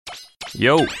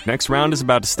Yo, next round is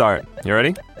about to start. You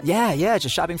ready? Yeah,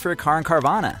 just shopping for a car in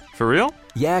Carvana. For real?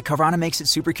 Yeah, Carvana makes it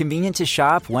super convenient to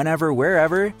shop whenever,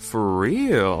 wherever. For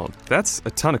real? That's a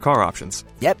ton of car options.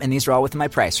 Yep, and these are all within my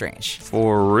price range.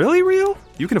 For really real?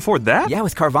 You can afford that? Yeah,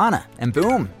 with Carvana. And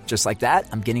boom, just like that,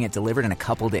 I'm getting it delivered in a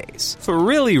couple days. For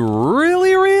really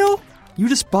real? You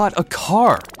just bought a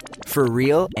car. For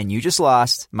real, and you just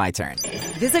lost my turn.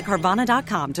 Visit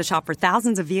Carvana.com to shop for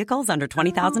thousands of vehicles under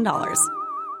 $20,000.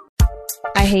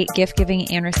 I hate gift giving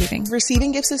and receiving.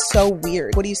 Receiving gifts is so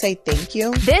weird. What do you say, thank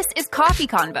you? This is Coffee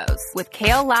Convos with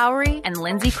Kale Lowry and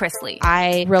Lindsay Chrisley.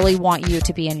 I really want you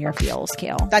to be in your feels,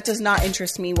 Kale. That does not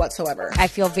interest me whatsoever. I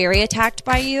feel very attacked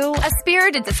by you. A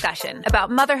spirited discussion about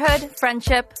motherhood,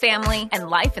 friendship, family, and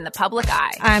life in the public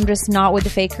eye. I'm just not with the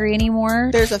fakery anymore.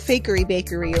 There's a fakery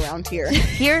bakery around here.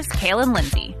 Here's Kale and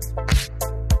Lindsay.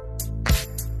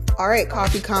 All right,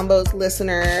 Coffee Combos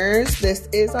listeners, this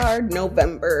is our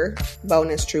November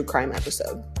bonus true crime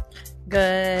episode.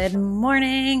 Good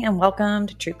morning and welcome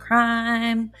to True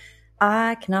Crime.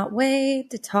 I cannot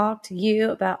wait to talk to you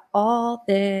about all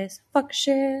this fuck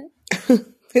shit.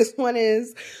 This one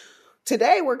is,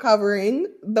 today we're covering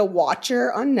The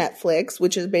Watcher on Netflix,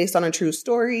 which is based on a true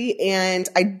story. And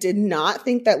I did not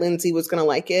think that Lindsay was going to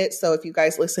like it. So if you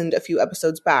guys listened a few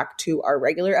episodes back to our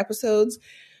regular episodes,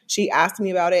 she asked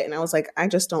me about it and I was like, I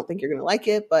just don't think you're going to like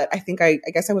it. But I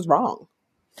guess I was wrong.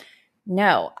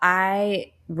 No,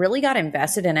 I really got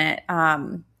invested in it.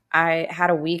 I had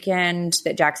a weekend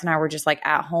that Jackson and I were just like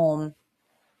at home,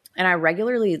 and I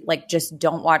regularly like just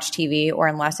don't watch TV, or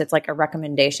unless it's like a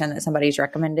recommendation that somebody's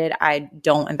recommended, I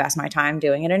don't invest my time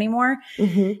doing it anymore.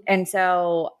 Mm-hmm. And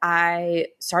so I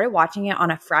started watching it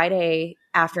on a Friday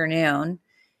afternoon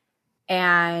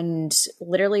and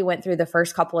literally went through the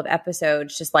first couple of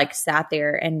episodes, just like sat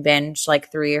there and binged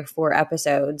like 3 or 4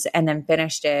 episodes, and then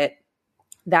finished it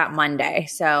that Monday.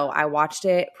 So I watched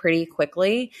it pretty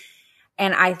quickly.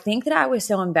 And I think that I was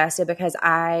so invested because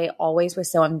I always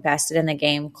was so invested in the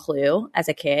game Clue as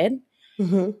a kid.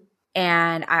 Mm-hmm.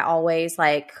 And I always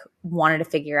like wanted to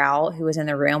figure out who was in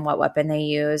the room, what weapon they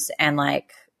used, and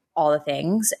like all the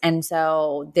things. And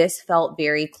so this felt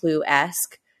very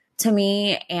Clue-esque to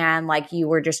me. And like you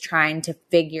were just trying to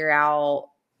figure out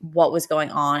what was going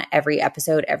on every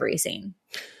episode, every scene.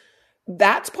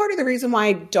 That's part of the reason why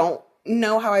I don't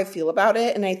know how I feel about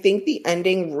it. And I think the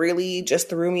ending really just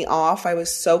threw me off. I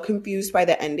was so confused by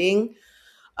the ending.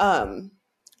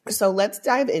 So let's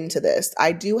dive into this.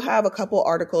 I do have a couple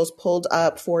articles pulled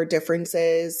up for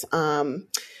differences. And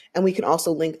we can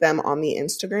also link them on the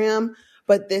Instagram.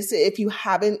 But this, if you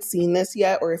haven't seen this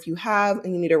yet, or if you have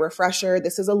and you need a refresher,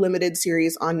 this is a limited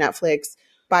series on Netflix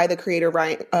by the creator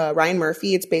Ryan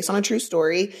Murphy. It's based on a true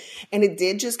story, and it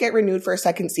did just get renewed for a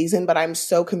second season, but I'm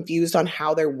so confused on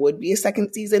how there would be a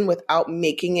second season without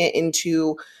making it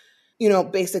into,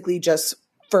 basically just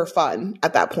for fun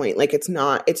at that point. Like it's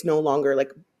no longer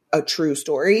like a true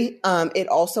story. It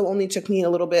also only took me a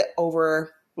little bit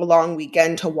over a long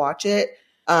weekend to watch it.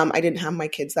 I didn't have my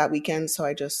kids that weekend, so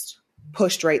I just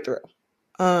pushed right through.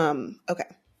 Okay.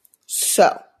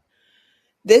 So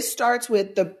this starts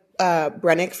with the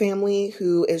Brennick family,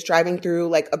 who is driving through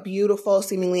like a beautiful,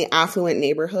 seemingly affluent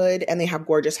neighborhood, and they have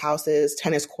gorgeous houses,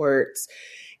 tennis courts,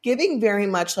 giving very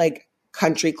much like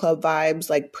country club vibes,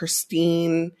 like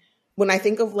pristine. When I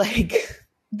think of like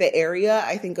the area,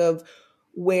 I think of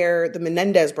where the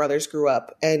Menendez brothers grew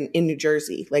up, and in New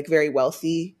Jersey, like very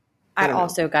wealthy. I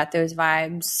also got those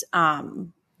vibes.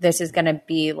 This is going to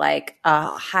be like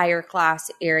a higher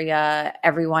class area.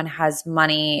 Everyone has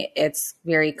money. It's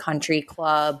very country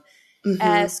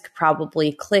club-esque,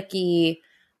 probably cliquey,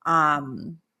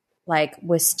 like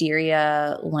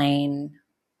Wisteria Lane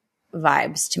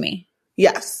vibes to me.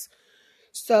 Yes.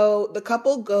 So the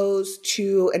couple goes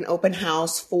to an open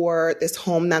house for this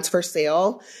home that's for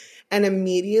sale. And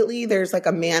immediately there's like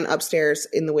a man upstairs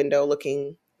in the window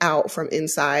looking out from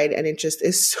inside, and it just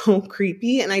is so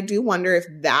creepy. And I do wonder if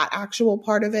that actual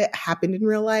part of it happened in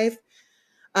real life,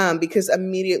 because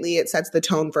immediately it sets the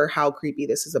tone for how creepy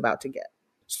this is about to get.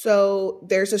 So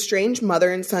there's a strange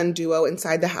mother and son duo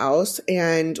inside the house,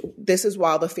 and this is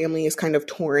while the family is kind of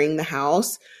touring the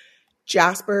house.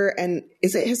 Jasper, and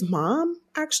is it his mom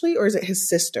actually, or is it his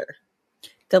sister?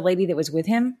 The lady that was with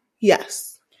him?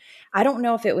 Yes. I don't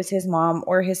know if it was his mom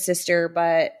or his sister,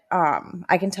 but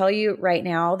I can tell you right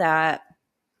now that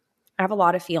I have a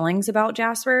lot of feelings about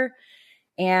Jasper,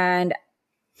 and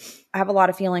I have a lot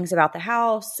of feelings about the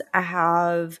house. I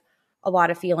have a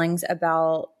lot of feelings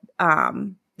about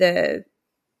the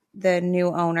new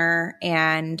owner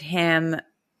and him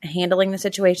handling the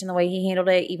situation the way he handled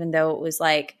it, even though it was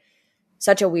like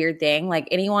such a weird thing. Like,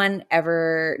 anyone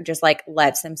ever just like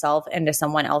lets themselves into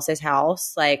someone else's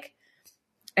house, like,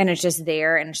 and it's just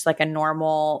there and it's just like a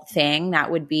normal thing,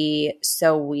 that would be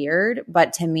so weird.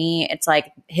 But to me, it's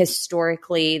like,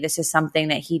 historically, this is something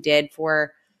that he did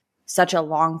for such a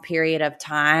long period of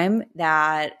time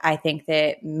that I think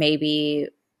that maybe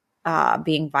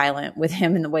being violent with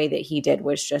him in the way that he did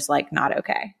was just like not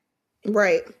okay.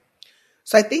 Right.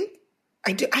 So I think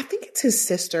it's his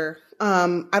sister.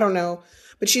 I don't know,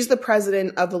 but she's the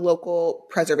president of the local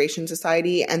preservation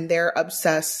society, and they're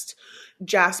obsessed.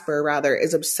 Jasper, rather,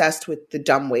 is obsessed with the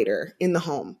dumbwaiter in the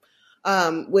home,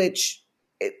 which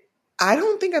I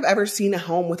don't think I've ever seen a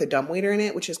home with a dumbwaiter in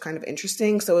it, which is kind of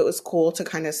interesting. So it was cool to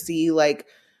kind of see like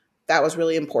that was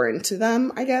really important to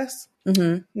them, I guess.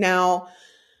 Mm-hmm. Now,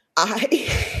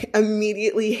 I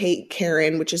immediately hate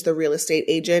Karen, which is the real estate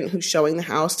agent who's showing the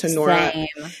house to Nora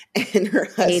and her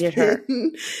husband. Hated her.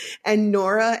 And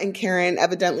Nora and Karen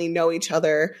evidently know each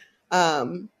other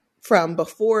from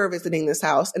before visiting this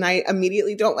house. And I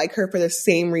immediately don't like her for the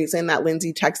same reason that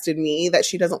Lindsay texted me that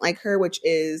she doesn't like her, which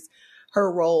is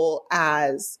her role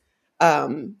as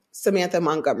Samantha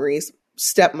Montgomery's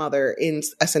stepmother in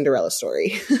A Cinderella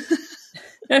Story.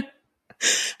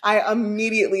 I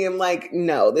immediately am like,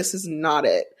 no, this is not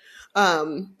it.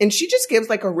 And she just gives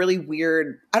like a really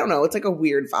weird, I don't know, it's like a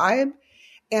weird vibe.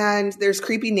 And there's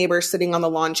creepy neighbors sitting on the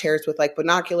lawn chairs with like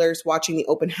binoculars watching the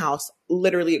open house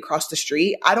literally across the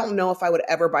street. I don't know if I would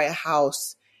ever buy a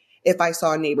house if I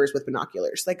saw neighbors with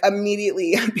binoculars. Like,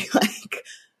 immediately I'd be like,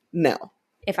 no.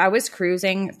 If I was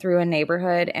cruising through a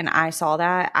neighborhood and I saw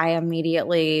that, I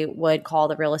immediately would call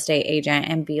the real estate agent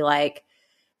and be like,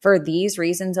 for these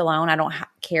reasons alone, I don't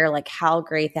care like how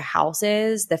great the house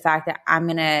is. The fact that I'm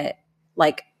going to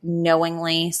like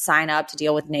knowingly sign up to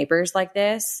deal with neighbors like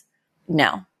this,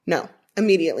 no. No,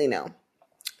 immediately no.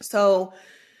 So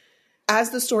as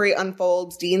the story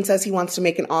unfolds, Dean says he wants to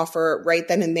make an offer right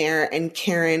then and there. And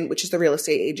Karen, which is the real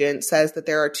estate agent, says that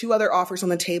there are 2 other offers on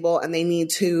the table and they need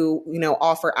to,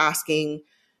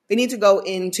 they need to go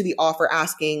into the offer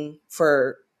asking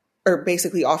for, or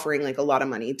basically offering like a lot of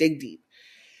money, dig deep.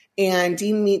 And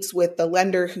Dean meets with the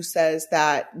lender who says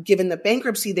that given the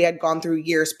bankruptcy they had gone through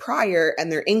years prior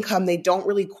and their income, they don't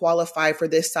really qualify for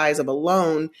this size of a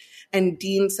loan. And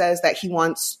Dean says that he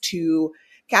wants to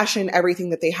cash in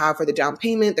everything that they have for the down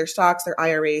payment, their stocks, their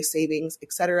IRA, savings,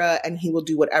 etc., and he will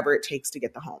do whatever it takes to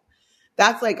get the home.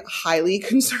 That's like highly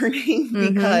concerning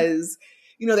because,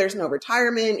 there's no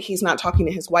retirement. He's not talking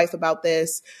to his wife about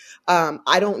this.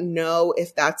 I don't know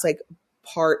if that's like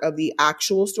part of the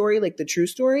actual story, like the true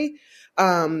story,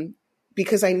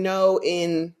 because I know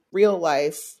in real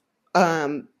life,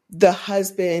 the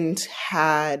husband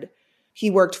he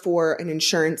worked for an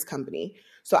insurance company.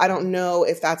 So I don't know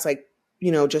if that's like,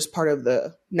 just part of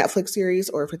the Netflix series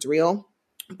or if it's real.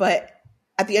 But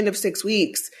at the end of 6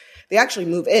 weeks, they actually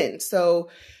move in.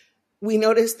 So we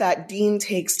noticed that Dean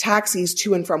takes taxis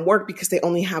to and from work because they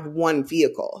only have one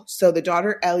vehicle. So the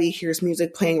daughter, Ellie, hears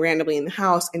music playing randomly in the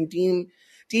house, and Dean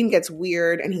gets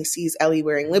weird and he sees Ellie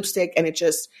wearing lipstick, and it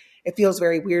feels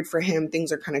very weird for him.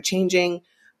 Things are kind of changing.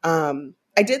 I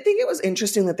did think it was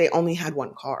interesting that they only had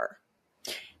one car.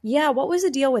 Yeah, what was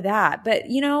the deal with that? But,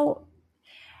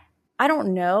 I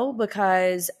don't know,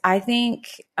 because I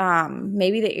think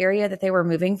maybe the area that they were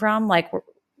moving from, like,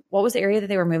 what was the area that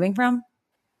they were moving from?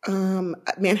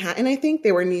 Manhattan, I think.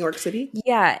 They were in New York City.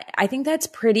 Yeah, I think that's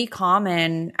pretty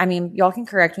common. I mean, y'all can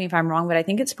correct me if I'm wrong, but I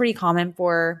think it's pretty common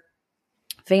for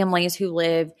families who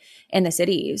live in the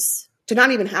cities to not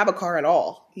even have a car at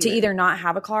all. To either not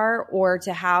have a car or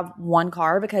to have one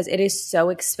car, because it is so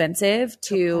expensive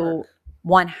to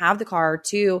one, have the car,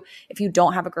 2, if you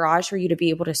don't have a garage for you to be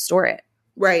able to store it.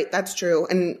 Right. That's true.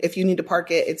 And if you need to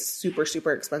park it, it's super,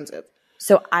 super expensive.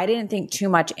 So I didn't think too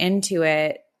much into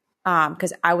it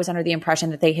because I was under the impression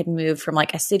that they had moved from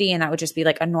like a city and that would just be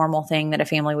like a normal thing that a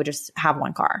family would just have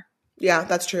one car. Yeah,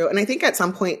 that's true. And I think at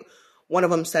some point, one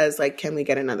of them says like, can we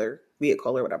get another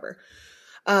vehicle or whatever?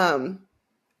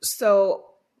 So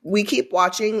we keep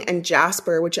watching, and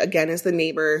Jasper, which again is the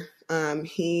neighbor,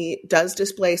 he does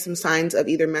display some signs of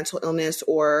either mental illness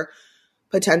or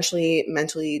potentially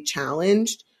mentally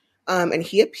challenged. And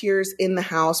he appears in the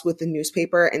house with the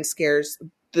newspaper and scares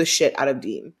the shit out of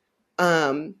Dean.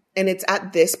 And it's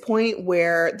at this point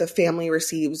where the family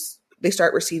they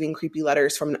start receiving creepy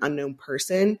letters from an unknown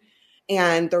person.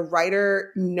 And the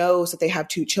writer knows that they have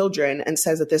 2 children and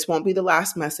says that this won't be the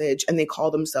last message, and they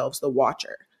call themselves the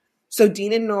Watcher. So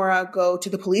Dean and Nora go to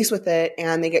the police with it,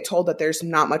 and they get told that there's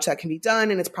not much that can be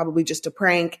done and it's probably just a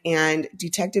prank. And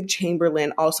Detective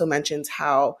Chamberlain also mentions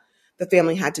how the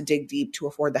family had to dig deep to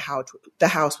afford the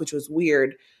house, which was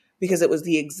weird because it was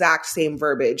the exact same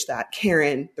verbiage that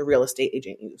Karen, the real estate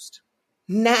agent, used.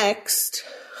 Next,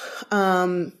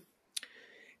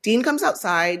 Dean comes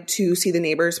outside to see the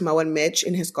neighbors, Mo and Mitch,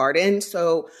 in his garden.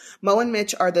 So Mo and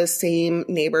Mitch are the same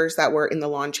neighbors that were in the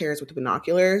lawn chairs with the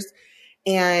binoculars.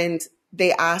 And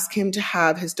they ask him to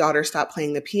have his daughter stop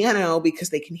playing the piano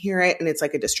because they can hear it and it's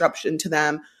like a disruption to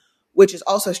them, which is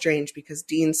also strange because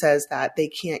Dean says that they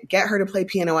can't get her to play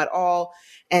piano at all.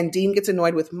 And Dean gets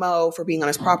annoyed with Mo for being on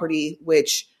his property,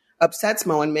 which upsets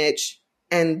Mo and Mitch.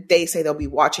 And they say they'll be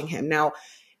watching him. Now,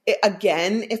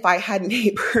 again, if I had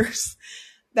neighbors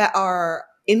that are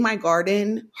in my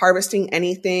garden harvesting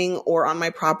anything or on my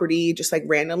property just like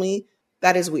randomly,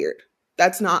 that is weird.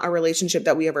 That's not a relationship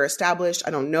that we ever established.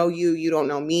 I don't know you. You don't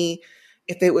know me.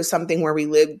 If it was something where we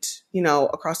lived,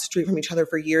 across the street from each other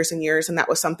for years and years, and that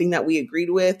was something that we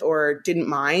agreed with or didn't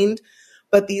mind.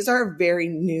 But these are very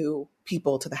new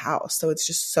people to the house. So it's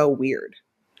just so weird.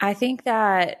 I think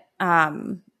that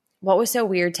what was so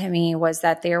weird to me was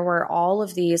that there were all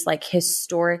of these like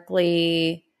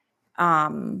historically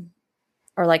or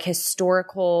like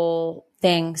historical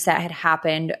things that had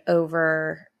happened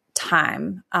over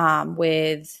time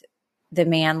with the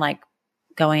man like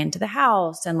going into the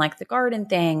house and like the garden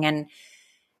thing. And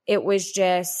it was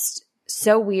just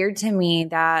so weird to me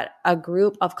that a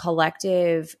group of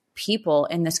collective people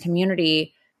in this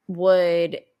community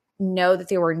would know that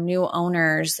there were new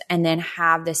owners and then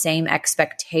have the same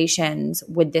expectations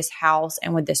with this house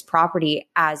and with this property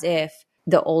as if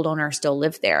the old owner still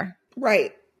lived there.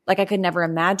 Right. Like I could never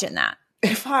imagine that.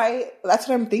 That's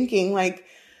what I'm thinking. Like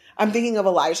I'm thinking of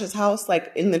Elijah's house,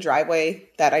 like in the driveway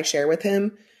that I share with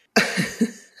him.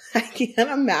 I can't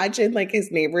imagine like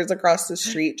his neighbors across the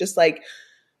street just like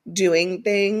doing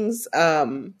things.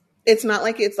 It's not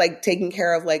like it's like taking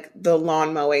care of like the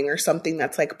lawn mowing or something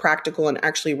that's like practical and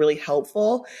actually really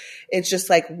helpful. It's just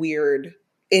like weird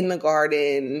in the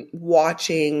garden,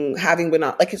 watching, having been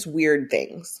like it's weird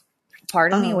things.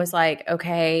 Part of me was like,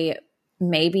 okay,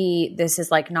 maybe this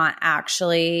is like not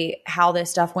actually how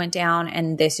this stuff went down.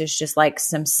 And this is just like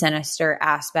some sinister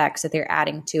aspects that they're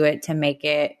adding to it to make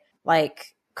it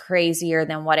like crazier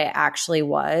than what it actually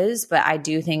was. But I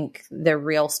do think the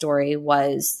real story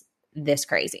was this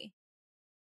crazy.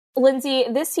 Lindsay,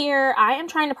 this year I am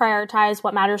trying to prioritize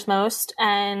what matters most.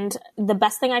 And the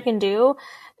best thing I can do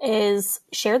is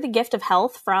share the gift of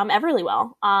health from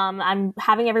Everlywell. I'm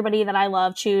having everybody that I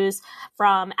love choose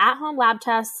from at-home lab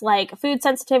tests like food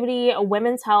sensitivity,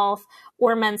 women's health,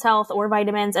 or men's health, or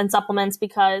vitamins and supplements,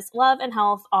 because love and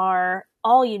health are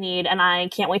all you need. And I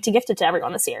can't wait to gift it to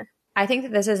everyone this year. I think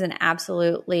that this is an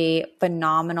absolutely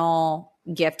phenomenal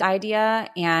gift idea,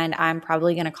 and I'm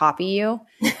probably going to copy you,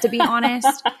 to be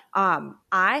honest. I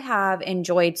have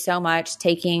enjoyed so much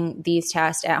taking these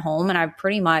tests at home, and I've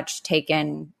pretty much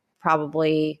taken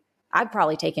I've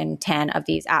probably taken 10 of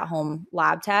these at-home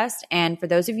lab tests. And for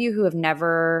those of you who have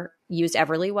never used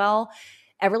Everlywell,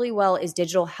 Everlywell is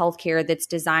digital healthcare that's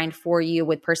designed for you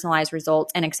with personalized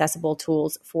results and accessible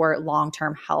tools for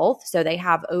long-term health. So they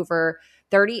have over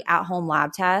 30 at-home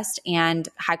lab tests and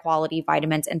high-quality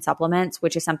vitamins and supplements,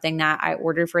 which is something that I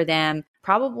ordered for them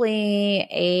probably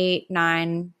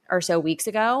 8-9 or so weeks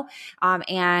ago.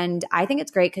 And I think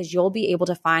it's great because you'll be able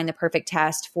to find the perfect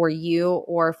test for you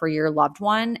or for your loved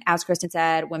one. As Kristen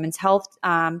said, women's health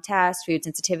test, food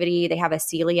sensitivity. They have a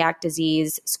celiac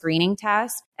disease screening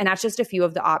test. And that's just a few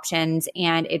of the options.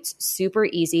 And it's super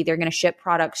easy. They're going to ship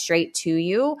products straight to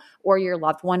you or your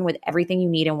loved one with everything you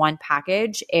need in one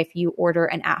package. If you order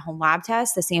an at-home lab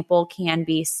test, the sample can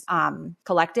be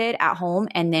collected at home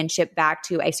and then shipped back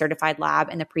to a certified lab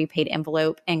in the prepaid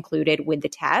envelope included with the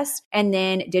test. And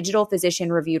then digital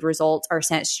physician reviewed results are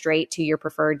sent straight to your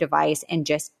preferred device in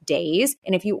just days.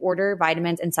 And if you order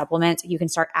vitamins and supplements, you can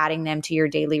start adding them to your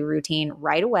daily routine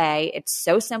right away. It's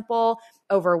so simple.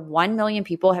 Over 1 million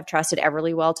people have trusted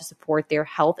Everlywell to support their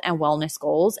health and wellness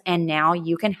goals. And now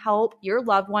you can help your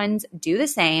loved ones do the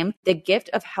same. The gift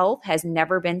of health has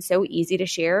never been so easy to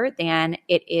share than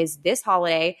it is this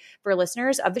holiday. For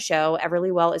listeners of the show,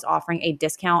 Everlywell is offering a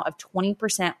discount of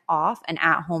 20% off an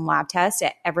at-home lab test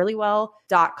at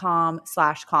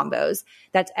everlywell.com/combos.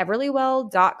 That's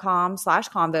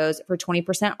everlywell.com/combos for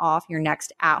 20% off your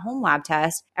next at-home lab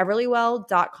test.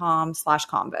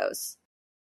 everlywell.com/combos.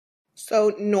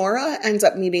 So Nora ends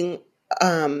up meeting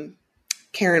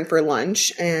Karen for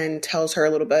lunch and tells her a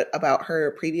little bit about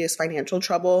her previous financial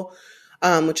trouble,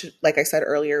 which, like I said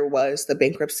earlier, was the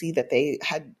bankruptcy that they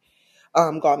had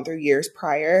gone through years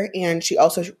prior. And she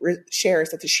also shares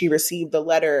that she received the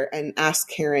letter and asked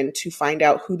Karen to find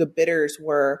out who the bidders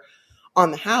were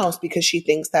on the house because she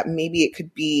thinks that maybe it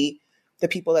could be the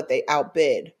people that they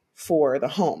outbid for the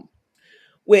home,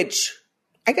 which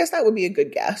I guess that would be a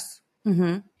good guess.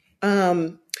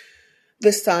 Mm-hmm.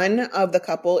 The son of the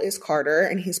couple is Carter,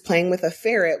 and he's playing with a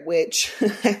ferret, which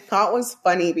I thought was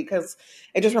funny because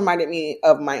it just reminded me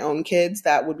of my own kids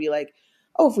that would be like,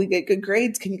 oh, if we get good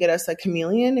grades, can you get us a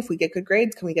chameleon? If we get good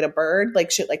grades, can we get a bird?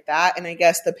 Like shit like that. And I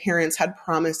guess the parents had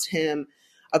promised him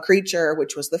a creature,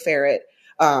 which was the ferret,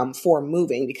 for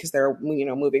moving because they're,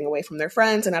 moving away from their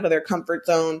friends and out of their comfort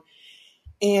zone.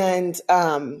 And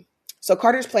so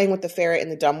Carter's playing with the ferret in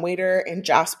the dumbwaiter, and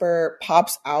Jasper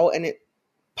pops out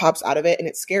of it and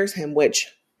it scares him, which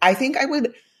I think I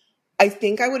would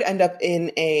end up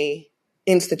in a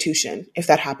institution if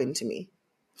that happened to me.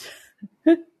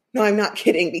 No, I'm not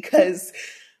kidding, because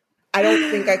I don't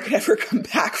think I could ever come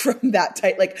back from that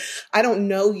type. Like, I don't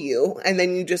know you, and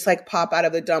then you just like pop out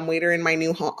of the dumbwaiter in my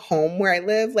new home where I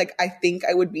live. Like, I think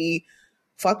I would be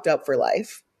fucked up for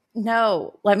life.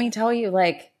 No, let me tell you,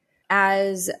 like,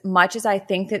 as much as I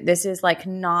think that this is like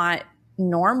not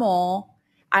normal,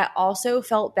 I also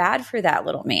felt bad for that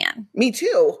little man. Me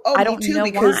too. Oh, I don't know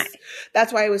because why.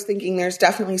 That's why I was thinking there's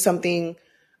definitely something.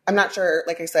 I'm not sure,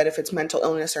 like I said, if it's mental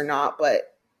illness or not, but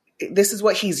this is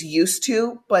what he's used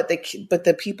to. But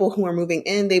the people who are moving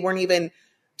in, they weren't even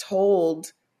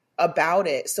told about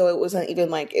it. So it wasn't even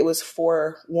like it was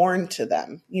forewarned to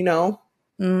them,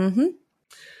 Mm-hmm.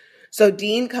 So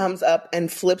Dean comes up and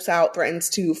flips out, threatens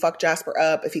to fuck Jasper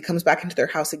up if he comes back into their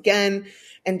house again.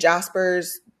 And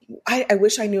Jasper's, I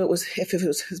wish I knew if it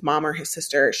was his mom or his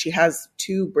sister. She has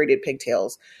 2 braided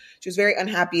pigtails. She was very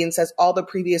unhappy and says all the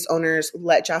previous owners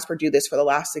let Jasper do this for the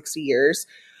last 60 years.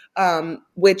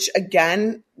 Which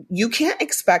again, you can't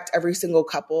expect every single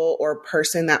couple or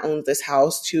person that owns this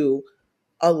house to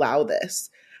allow this.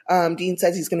 Dean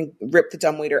says he's going to rip the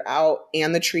dumbwaiter out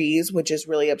and the trees, which is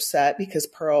really upset because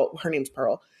Pearl, her name's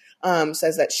Pearl,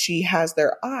 says that she has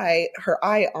her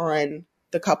eye on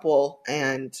the couple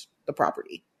and the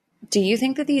property. Do you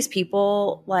think that these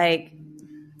people, like,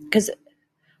 because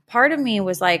part of me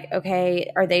was like,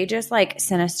 okay, are they just like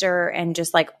sinister and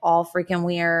just like all freaking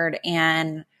weird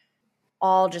and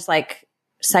all just like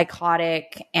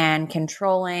psychotic and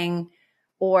controlling?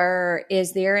 Or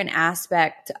is there an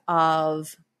aspect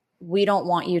of, we don't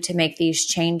want you to make these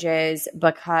changes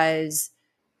because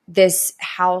this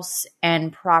house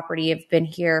and property have been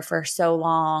here for so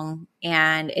long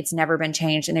and it's never been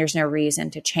changed and there's no reason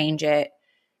to change it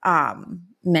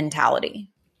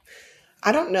mentality?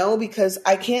 I don't know, because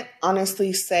I can't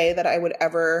honestly say that I would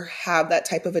ever have that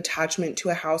type of attachment to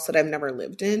a house that I've never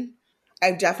lived in.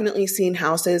 I've definitely seen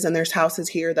houses, and there's houses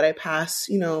here that I pass,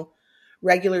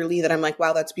 regularly that I'm like,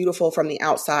 wow, that's beautiful from the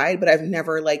outside, but I've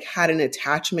never like had an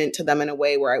attachment to them in a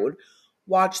way where I would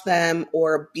watch them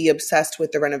or be obsessed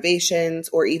with the renovations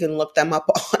or even look them up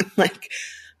on like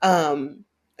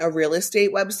a real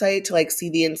estate website to like see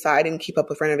the inside and keep up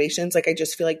with renovations. Like, I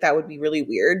just feel like that would be really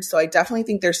weird. So I definitely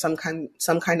think there's some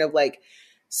kind of like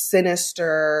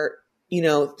sinister,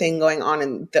 thing going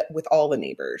on with all the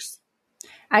neighbors.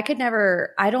 I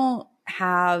don't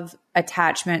have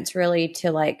attachments really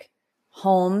to like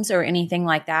homes or anything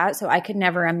like that. So I could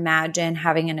never imagine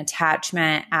having an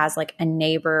attachment as like a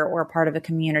neighbor or a part of a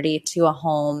community to a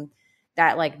home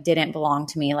that like didn't belong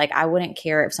to me. Like, I wouldn't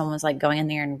care if someone was like going in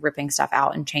there and ripping stuff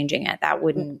out and changing it. That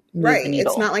wouldn't move the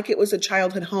needle. It's not like it was a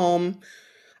childhood home.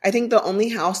 I think the only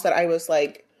house that I was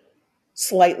like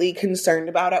slightly concerned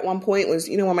about at one point was,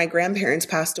 when my grandparents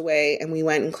passed away and we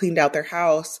went and cleaned out their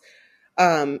house,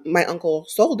 my uncle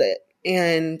sold it.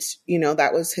 And,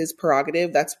 that was his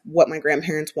prerogative. That's what my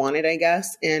grandparents wanted, I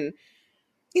guess. And,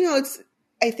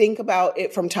 I think about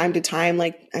it from time to time.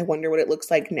 Like, I wonder what it looks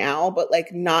like now, but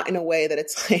like not in a way that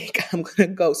it's like, I'm going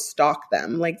to go stalk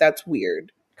them. Like, that's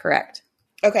weird. Correct.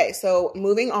 Okay. So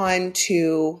moving on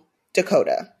to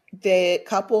Dakota, the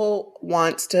couple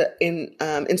wants to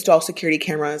install security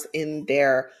cameras in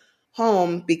their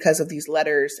home because of these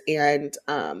letters. And,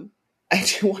 I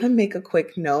do want to make a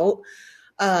quick note.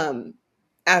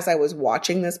 As I was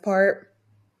watching this part,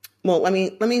 well, let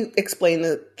me explain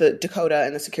the Dakota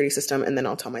and the security system, and then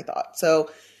I'll tell my thought. So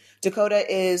Dakota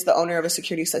is the owner of a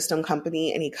security system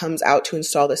company, and he comes out to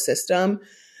install the system.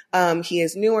 He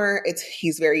is newer.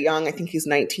 He's very young. I think he's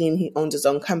 19. He owns his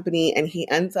own company, and he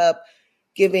ends up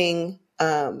giving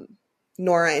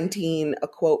Nora and Dean a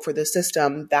quote for the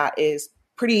system that is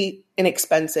pretty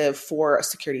inexpensive for a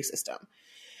security system.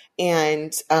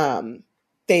 And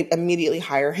they immediately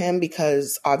hire him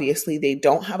because obviously they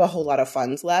don't have a whole lot of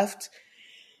funds left.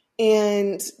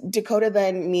 And Dakota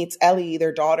then meets Ellie,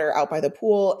 their daughter, out by the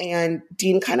pool, and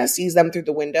Dean kind of sees them through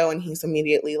the window, and he's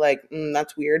immediately like,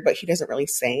 that's weird, but he doesn't really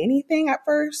say anything at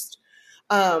first.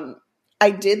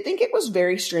 I did think it was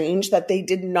very strange that they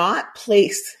did not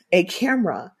place a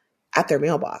camera at their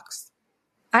mailbox.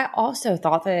 I also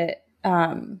thought that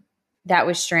that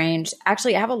was strange.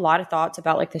 Actually, I have a lot of thoughts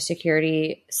about like the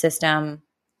security system,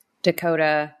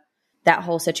 Dakota, that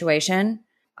whole situation.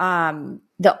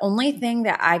 The only thing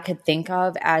that I could think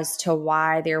of as to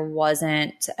why there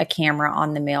wasn't a camera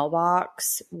on the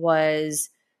mailbox was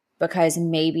because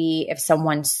maybe if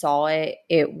someone saw it,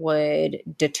 it would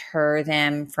deter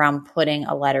them from putting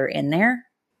a letter in there.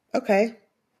 Okay.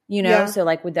 You know, Yeah. So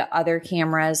like with the other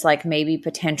cameras, like maybe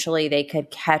potentially they could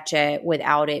catch it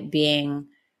without it being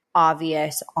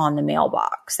obvious on the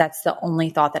mailbox. That's the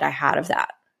only thought that I had of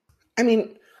that. I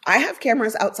mean, I have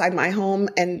cameras outside my home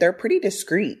and they're pretty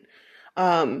discreet.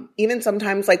 Even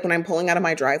sometimes like when I'm pulling out of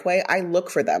my driveway, I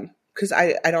look for them because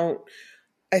I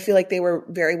feel like they were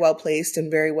very well placed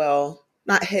and very well,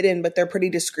 not hidden, but they're pretty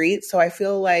discreet. So I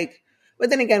feel like,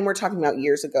 but then again, we're talking about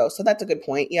years ago. So that's a good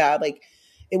point. Yeah. Like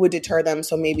it would deter them.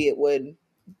 So maybe it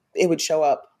would show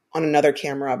up on another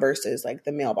camera versus like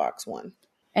the mailbox one.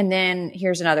 And then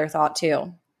here's another thought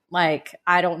too. Like,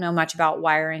 I don't know much about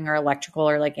wiring or electrical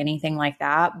or like anything like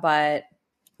that, but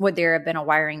would there have been a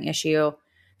wiring issue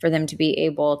for them to be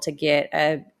able to get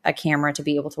a camera to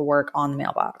be able to work on the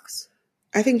mailbox?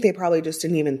 I think they probably just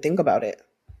didn't even think about it.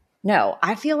 No,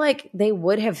 I feel like they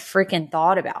would have freaking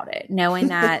thought about it, knowing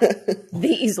that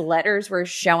these letters were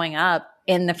showing up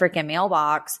in the freaking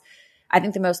mailbox. I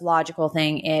think the most logical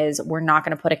thing is we're not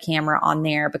going to put a camera on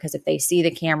there because if they see the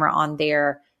camera on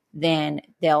there, then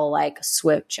they'll like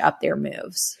switch up their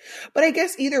moves. But I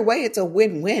guess either way, it's a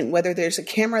win-win. Whether there's a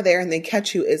camera there and they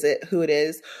catch who it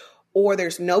is, or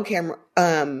there's no camera.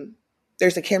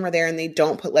 There's a camera there and they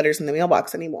don't put letters in the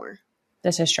mailbox anymore.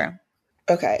 This is true.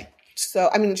 Okay. So,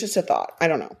 I mean, it's just a thought. I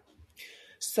don't know.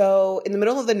 So in the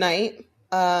middle of the night,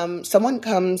 someone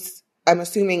comes, I'm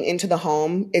assuming, into the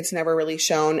home. It's never really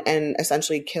shown, and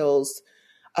essentially kills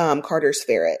Carter's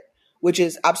ferret, which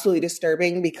is absolutely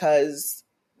disturbing because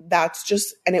that's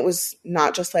just, and it was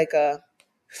not just like a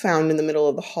found in the middle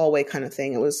of the hallway kind of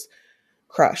thing. It was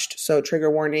crushed. So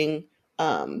trigger warning,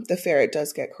 the ferret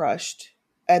does get crushed.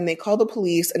 And they call the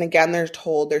police. And again, they're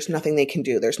told there's nothing they can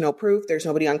do. There's no proof. There's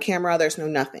nobody on camera. There's no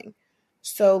nothing.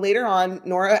 So later on,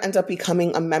 Nora ends up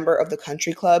becoming a member of the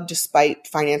country club despite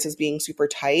finances being super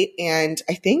tight. And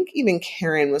I think even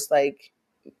Karen was like,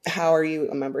 how are you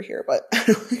a member here? But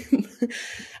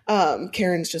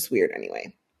Karen's just weird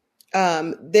anyway.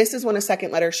 This is when a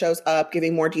second letter shows up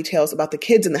giving more details about the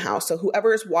kids in the house. So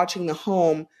whoever is watching the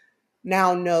home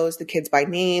now knows the kids by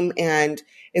name and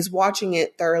is watching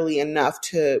it thoroughly enough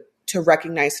to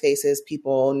recognize faces,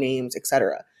 people, names,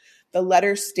 etc. The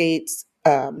letter states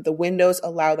the windows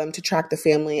allow them to track the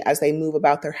family as they move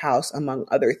about their house, among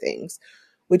other things,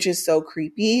 which is so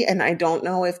creepy. And I don't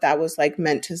know if that was like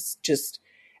meant to just,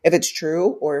 if it's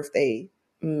true or if they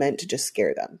meant to just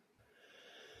scare them.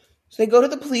 So they go to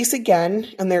the police again,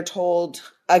 and they're told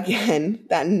again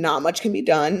that not much can be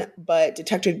done, but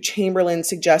Detective Chamberlain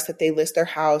suggests that they list their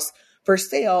house for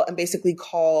sale and basically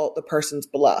call the person's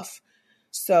bluff.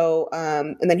 So,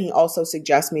 and then he also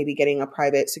suggests maybe getting a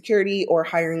private security or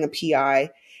hiring a PI,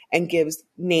 and gives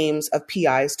names of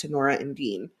PIs to Nora and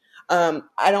Dean.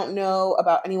 I don't know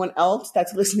about anyone else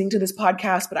that's listening to this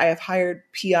podcast, but I have hired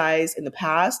PIs in the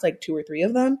past, like 2 or 3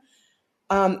 of them.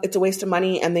 It's a waste of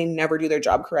money and they never do their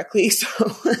job correctly.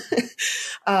 So,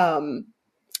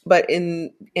 but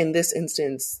in this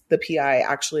instance, the PI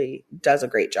actually does a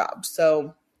great job.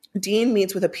 So Dean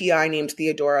meets with a PI named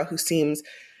Theodora who seems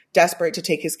desperate to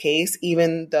take his case,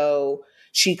 even though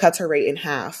she cuts her rate in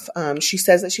half. She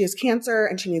says that she has cancer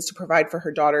and she needs to provide for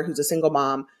her daughter, who's a single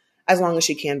mom, as long as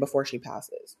she can before she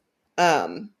passes.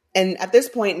 And at this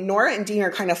point, Nora and Dean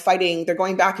are kind of fighting. They're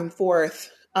going back and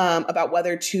forth about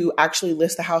whether to actually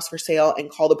list the house for sale and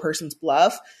call the person's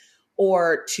bluff,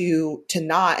 or to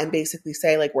not, and basically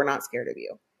say, like, we're not scared of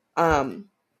you.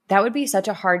 That would be such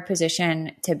a hard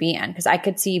position to be in, because I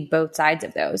could see both sides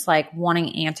of those, like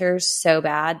wanting answers so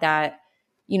bad that,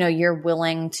 you know, you're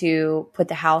willing to put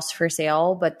the house for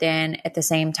sale, but then at the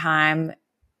same time,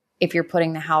 if you're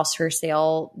putting the house for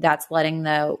sale, that's letting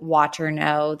the watcher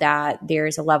know that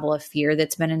there's a level of fear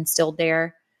that's been instilled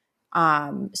there.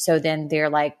 So then they're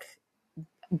like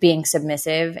being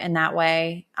submissive in that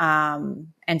way,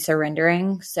 and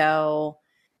surrendering. So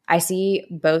I see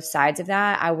both sides of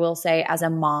that. I will say, as a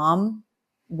mom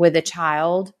with a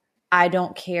child, I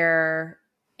don't care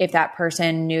if that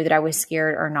person knew that I was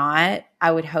scared or not.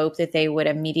 I would hope that they would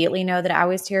immediately know that I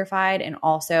was terrified. And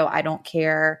also, I don't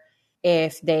care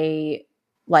if they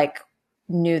like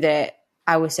knew that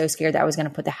I was so scared that I was going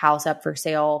to put the house up for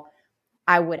sale.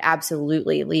 I would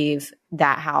absolutely leave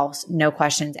that house. No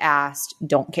questions asked.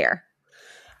 Don't care.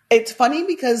 It's funny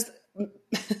because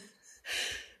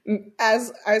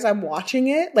as I'm watching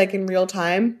it, like in real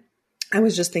time, I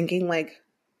was just thinking like,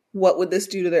 what would this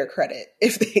do to their credit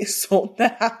if they sold the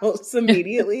house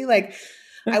immediately? Like,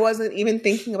 I wasn't even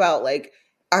thinking about like,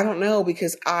 I don't know,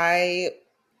 because I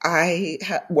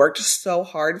worked so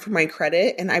hard for my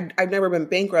credit, and I've never been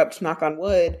bankrupt, knock on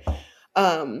wood.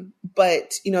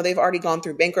 But you know, they've already gone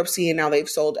through bankruptcy, and now they've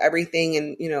sold everything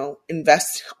and, you know,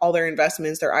 invest all their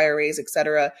investments, their IRAs,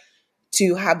 etc.,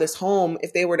 to have this home.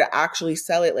 If they were to actually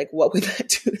sell it, like what would that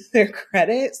do to their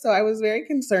credit? So I was very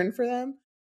concerned for them.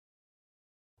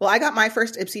 Well, I got my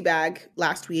first Ipsy bag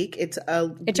last week. It's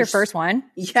your first one?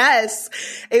 Yes,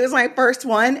 it was my first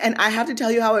one. And I have to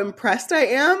tell you how impressed I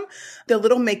am. The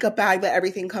little makeup bag that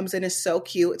everything comes in is so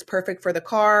cute. It's perfect for the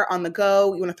car, on the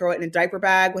go. You want to throw it in a diaper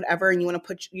bag, whatever, and you want to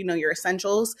put, you know, your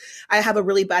essentials. I have a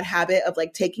really bad habit of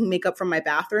like taking makeup from my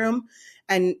bathroom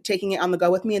and taking it on the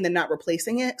go with me and then not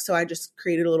replacing it. So I just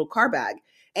created a little car bag.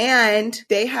 And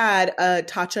they had a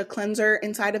Tatcha cleanser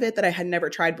inside of it that I had never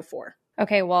tried before.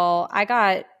 Okay, well, I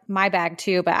got my bag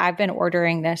too, but I've been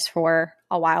ordering this for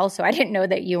a while, so I didn't know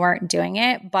that you weren't doing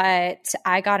it. But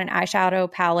I got an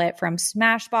eyeshadow palette from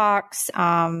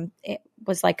Smashbox. It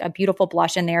was like a beautiful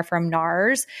blush in there from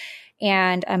NARS,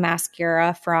 and a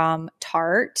mascara from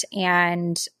Tarte.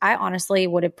 And I honestly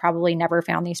would have probably never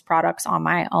found these products on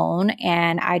my own.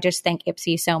 And I just thank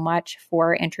Ipsy so much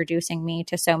for introducing me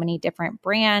to so many different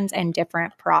brands and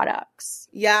different products.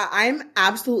 Yeah, I'm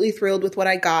absolutely thrilled with what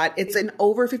I got. It's an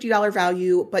over $50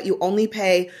 value, but you only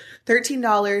pay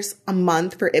 $13 a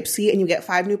month for Ipsy, and you get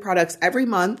 5 new products every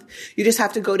month. You just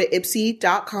have to go to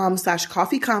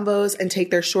ipsy.com/coffeecombos and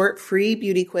take their short free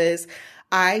beauty quiz,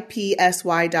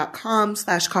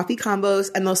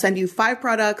 ipsy.com/coffeecombos, and they'll send you 5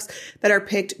 products that are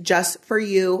picked just for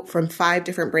you from 5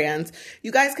 different brands.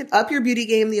 You guys can up your beauty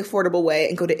game the affordable way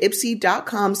and go to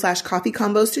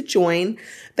ipsy.com/coffeecombos to join.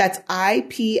 That's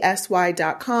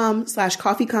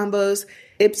ipsy.com/coffeecombos.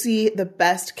 Ipsy, the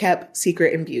best kept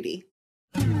secret in beauty.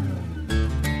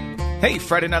 Hey,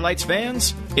 Friday Night Lights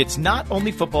fans! It's Not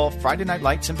Only Football, Friday Night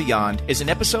Lights and Beyond is an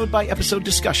episode-by-episode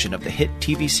discussion of the hit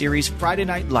TV series Friday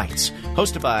Night Lights,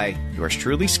 hosted by yours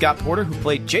truly, Scott Porter, who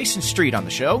played Jason Street on the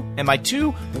show, and my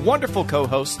 2 wonderful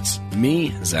co-hosts.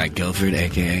 Me, Zach Guilford,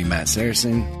 a.k.a. Matt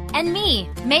Saracen. And me,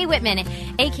 Mae Whitman,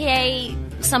 a.k.a.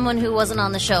 someone who wasn't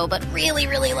on the show but really,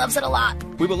 really loves it a lot.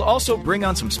 We will also bring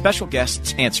on some special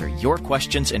guests, answer your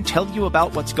questions, and tell you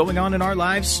about what's going on in our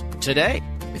lives today.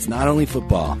 It's Not Only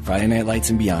Football, Friday Night Lights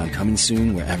and Beyond, coming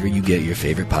soon wherever you get your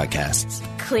favorite podcasts.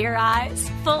 Clear eyes,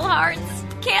 full hearts,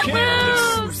 can't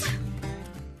lose!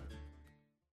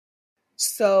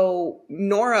 So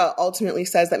Nora ultimately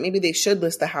says that maybe they should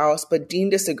list the house, but Dean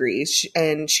disagrees,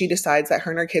 and she decides that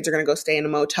her and her kids are going to go stay in a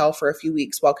motel for a few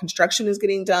weeks while construction is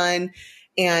getting done,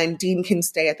 and Dean can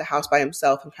stay at the house by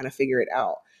himself and kind of figure it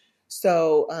out.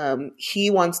 So he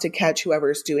wants to catch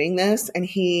whoever's doing this, and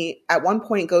he at one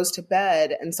point goes to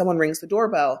bed and someone rings the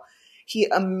doorbell. He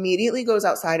immediately goes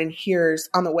outside and hears,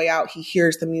 on the way out, he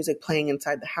hears the music playing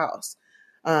inside the house,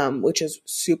 which is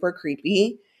super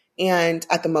creepy. And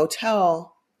at the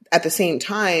motel, at the same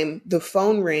time, the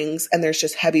phone rings and there's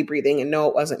just heavy breathing, and no,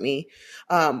 it wasn't me,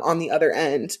 on the other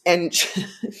end. And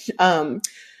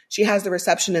she has the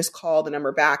receptionist call the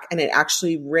number back, and it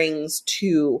actually rings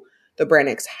to the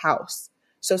Brannick's house.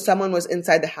 So someone was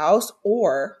inside the house,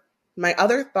 or my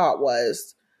other thought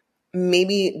was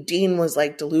maybe Dean was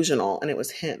like delusional and it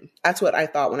was him. That's what I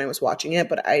thought when I was watching it,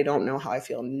 but I don't know how I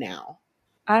feel now.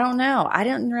 I don't know. I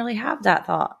didn't really have that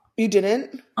thought. You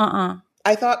didn't?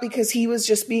 I thought because he was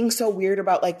just being so weird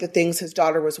about like the things his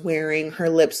daughter was wearing, her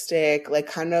lipstick, like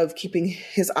kind of keeping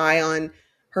his eye on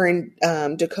her and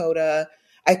Dakota.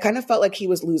 I kind of felt like he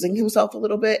was losing himself a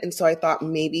little bit. And so I thought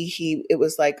maybe it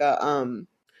was like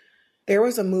there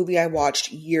was a movie I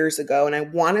watched years ago, and I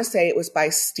want to say it was by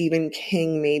Stephen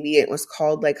King. Maybe it was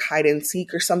called like Hide and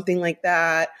Seek or something like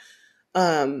that.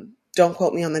 Don't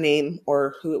quote me on the name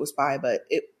or who it was by, but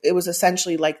it was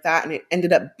essentially like that. And it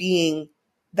ended up being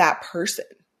that person.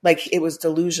 Like it was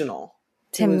delusional.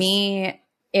 To me,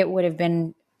 it would have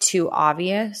been too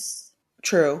obvious.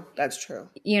 True. That's true.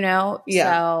 You know?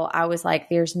 Yeah. So I was like,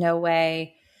 there's no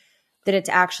way that it's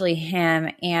actually him.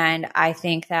 And I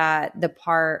think that the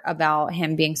part about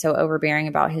him being so overbearing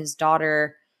about his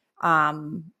daughter,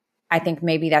 I think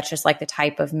maybe that's just like the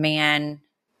type of man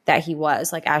that he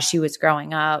was, like, as she was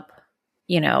growing up,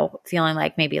 you know, feeling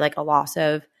like maybe like a loss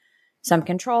of some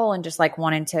control and just like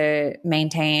wanting to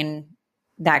maintain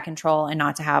that control and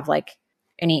not to have like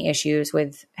any issues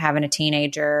with having a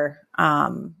teenager.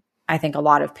 I think a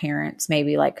lot of parents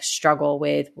maybe like struggle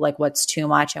with like what's too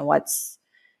much and what's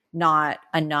not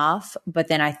enough. But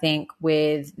then I think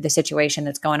with the situation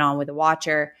that's going on with the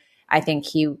watcher, I think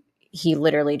he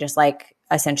literally just like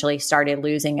essentially started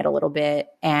losing it a little bit.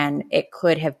 And it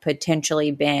could have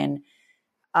potentially been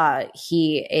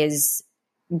he is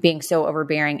being so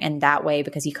overbearing in that way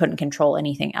because he couldn't control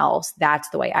anything else. That's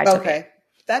the way I took it.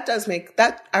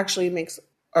 That actually makes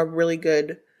a really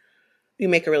good, you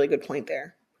make a really good point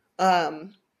there.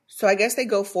 So I guess they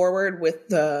go forward with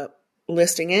the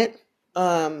listing it,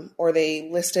 or they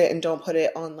list it and don't put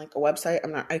it on like a website.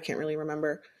 I can't really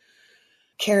remember.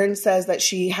 Karen says that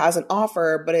she has an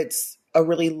offer, but it's a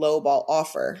really lowball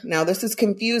offer. Now this is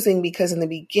confusing because in the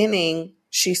beginning,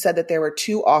 she said that there were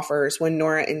 2 offers when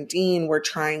Nora and Dean were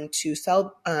trying to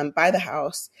buy the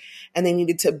house, and they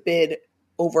needed to bid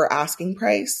over asking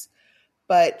price.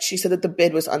 But she said that the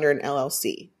bid was under an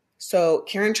LLC. So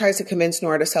Karen tries to convince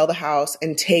Nora to sell the house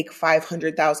and take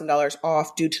 $500,000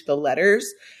 off due to the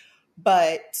letters,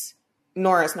 but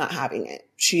Nora's not having it.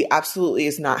 She absolutely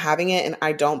is not having it, and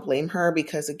I don't blame her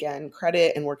because, again,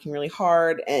 credit and working really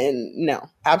hard, and no,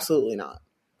 absolutely not.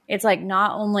 It's like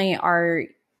not only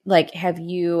have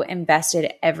you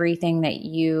invested everything that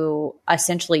you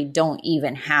essentially don't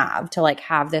even have to like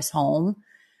have this home,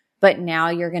 but now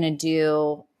you're going to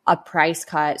do a price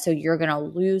cut. So you're going to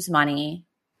lose money,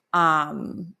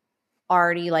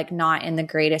 already like not in the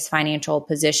greatest financial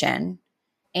position,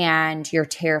 and you're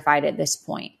terrified at this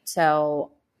point.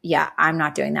 So yeah, I'm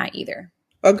not doing that either.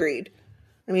 Agreed.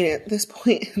 I mean, at this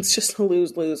point, it's just a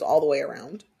lose-lose all the way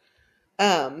around.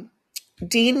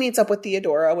 Dean meets up with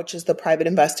Theodora, which is the private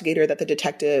investigator that the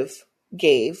detective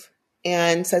gave,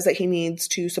 and says that he needs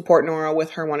to support Nora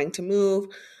with her wanting to move,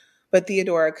 but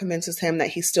Theodora convinces him that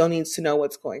he still needs to know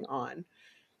what's going on.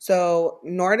 So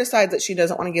Nora decides that she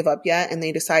doesn't want to give up yet, and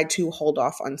they decide to hold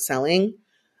off on selling.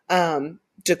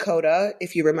 Dakota,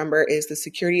 if you remember, is the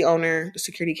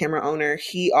security camera owner.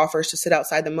 He offers to sit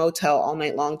outside the motel all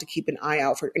night long to keep an eye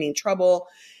out for any trouble.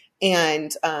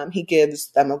 And he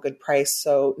gives them a good price.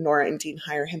 So Nora and Dean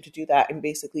hire him to do that and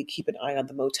basically keep an eye on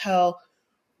the motel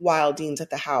while Dean's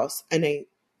at the house. And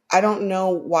I don't know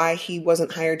why he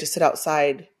wasn't hired to sit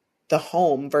outside the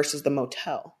home versus the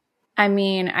motel. I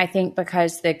mean, I think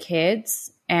because the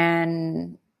kids,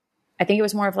 and I think it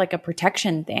was more of like a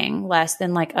protection thing, less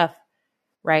than like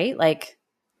right? Like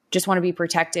just want to be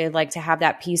protected, like to have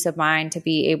that peace of mind, to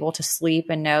be able to sleep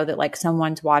and know that like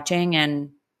someone's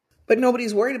watching. But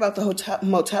nobody's worried about the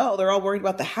motel. They're all worried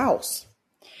about the house.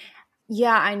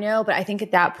 Yeah, I know. But I think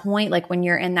at that point, like when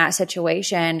you're in that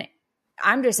situation,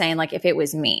 I'm just saying, like if it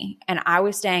was me and I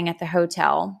was staying at the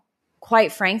hotel,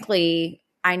 quite frankly,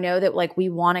 I know that like we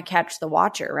want to catch the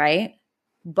watcher, right?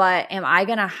 But am I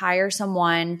going to hire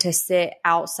someone to sit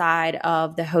outside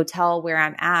of the hotel where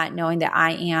I'm at, knowing that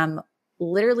I am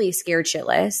literally scared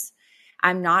shitless?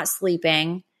 I'm not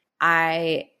sleeping.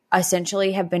 I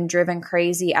essentially have been driven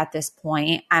crazy at this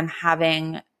point. I'm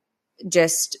having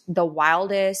just the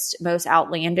wildest, most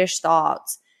outlandish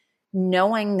thoughts,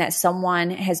 knowing that someone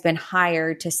has been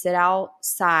hired to sit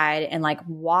outside and like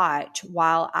watch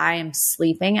while I am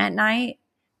sleeping at night.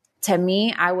 To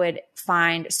me, I would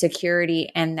find security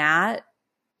in that,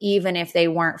 even if they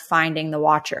weren't finding the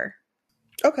watcher.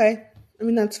 Okay. I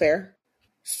mean, that's fair.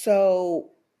 So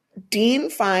Dean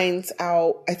finds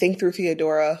out, I think through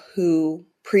Theodora, who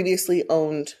previously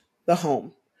owned the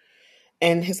home.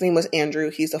 And his name was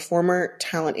Andrew. He's a former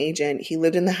talent agent. He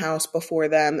lived in the house before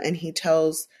them, and he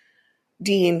tells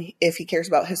Dean if he cares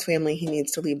about his family, he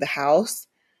needs to leave the house.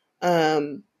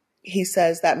 He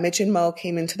says that Mitch and Mo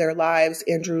came into their lives.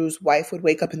 Andrew's wife would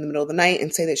wake up in the middle of the night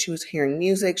and say that she was hearing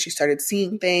music. She started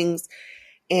seeing things.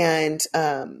 And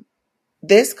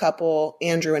this couple,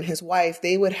 Andrew and his wife,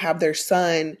 they would have their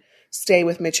son stay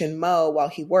with Mitch and Mo while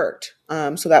he worked.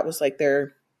 So that was like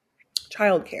their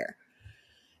childcare.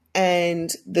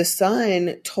 And the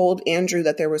son told Andrew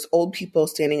that there was old people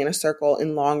standing in a circle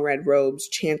in long red robes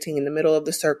chanting in the middle of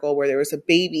the circle, where there was a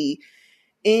baby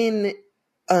on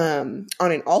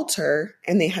an altar,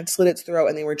 and they had slit its throat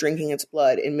and they were drinking its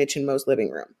blood in Mitch and Mo's living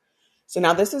room. So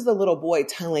now this is the little boy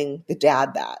telling the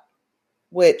dad that,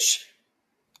 which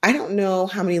I don't know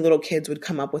how many little kids would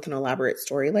come up with an elaborate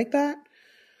story like that.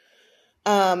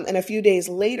 And a few days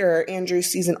later, Andrew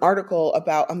sees an article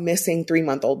about a missing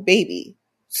 3-month-old baby.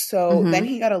 So then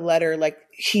he got a letter, like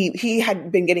he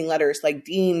had been getting letters like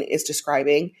Dean is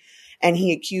describing. and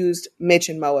he accused Mitch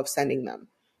and Mo of sending them.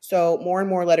 So more and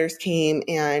more letters came,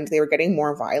 and they were getting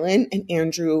more violent, and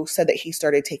Andrew said that he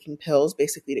started taking pills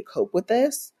basically to cope with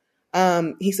this.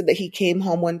 He said that he came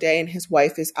home one day and his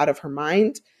wife is out of her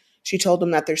mind. She told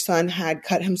him that their son had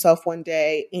cut himself one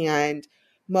day, and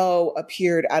Mo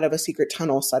appeared out of a secret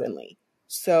tunnel suddenly.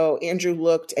 So Andrew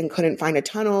looked and couldn't find a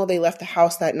tunnel. They left the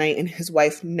house that night, and his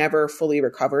wife never fully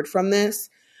recovered from this.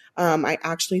 I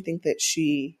actually think that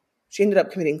she ended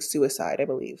up committing suicide, I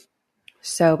believe.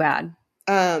 So bad.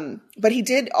 But he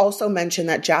did also mention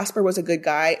that Jasper was a good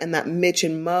guy and that Mitch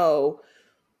and Mo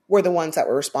were the ones that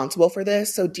were responsible for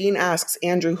this. So Dean asks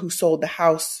Andrew who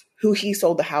he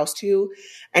sold the house to,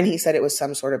 and he said it was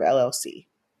some sort of LLC.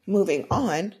 Moving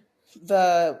on,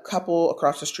 the couple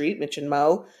across the street, Mitch and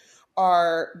Mo,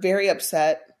 are very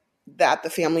upset that the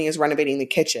family is renovating the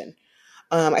kitchen.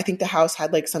 I think the house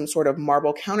had like some sort of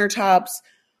marble countertops,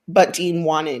 but Dean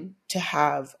wanted to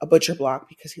have a butcher block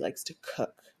because he likes to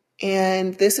cook.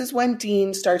 And this is when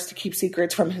Dean starts to keep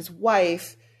secrets from his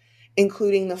wife,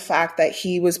 including the fact that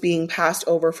he was being passed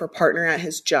over for partner at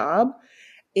his job.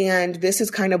 And this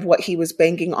is kind of what he was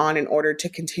banking on in order to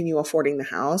continue affording the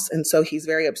house. And so he's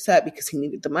very upset because he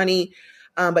needed the money,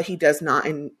 but he does not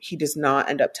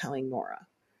end up telling Nora.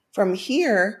 From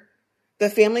here, the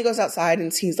family goes outside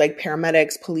and sees like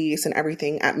paramedics, police, and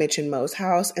everything at Mitch and Mo's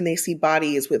house, and they see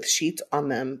bodies with sheets on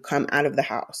them come out of the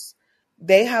house.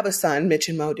 They have a son, Mitch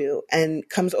and Mo do, and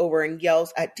comes over and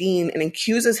yells at Dean and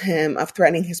accuses him of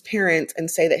threatening his parents and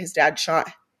say that his dad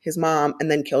shot his mom and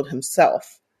then killed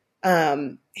himself.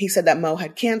 He said that Mo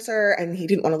had cancer and he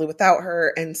didn't want to live without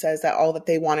her, and says that all that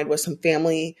they wanted was some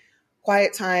family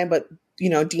quiet time, but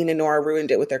Dean and Nora ruined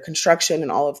it with their construction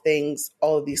and all of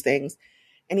these things.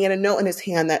 And he had a note in his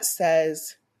hand that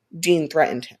says Dean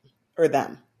threatened him or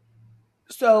them.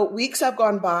 So weeks have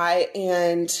gone by,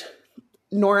 and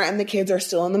Nora and the kids are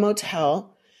still in the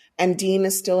motel, and Dean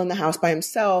is still in the house by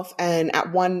himself. And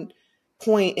at one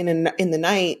point in the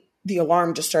night, the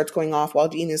alarm just starts going off while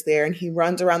Dean is there, and he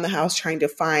runs around the house trying to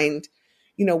find,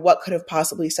 what could have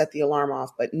possibly set the alarm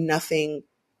off, but nothing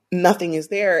is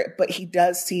there. But he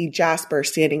does see Jasper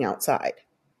standing outside.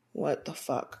 What the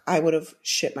fuck? I would have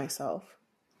shit myself.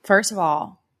 First of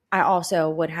all, I also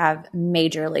would have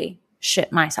majorly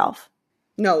shit myself.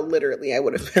 No, literally, I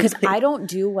would have been. Because I don't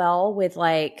do well with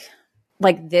like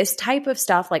this type of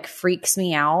stuff, like freaks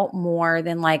me out more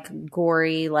than like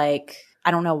gory, like I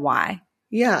don't know why.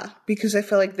 Yeah, because I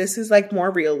feel like this is like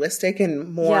more realistic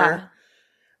and more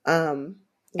and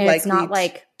likely it's not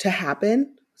like to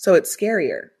happen. So it's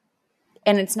scarier.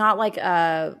 And it's not like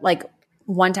a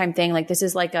one-time thing. Like this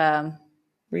is like a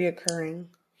reoccurring.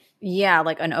 Yeah,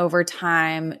 like an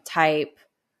overtime type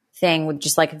thing with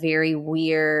just like very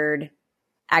weird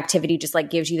activity, just like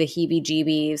gives you the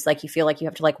heebie-jeebies. Like you feel like you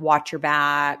have to like watch your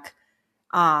back.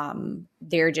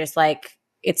 They're just like,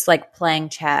 it's like playing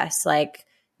chess. Like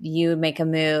you make a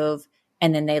move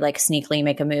and then they like sneakily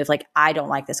make a move. Like I don't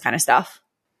like this kind of stuff.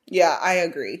 Yeah, I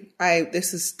agree.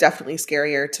 This is definitely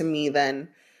scarier to me than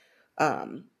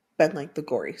like the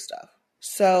gory stuff.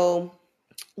 So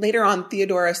later on,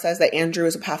 Theodora says that Andrew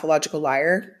is a pathological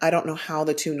liar. I don't know how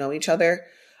the two know each other,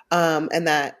 and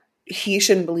that he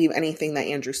shouldn't believe anything that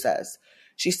Andrew says.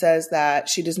 She says that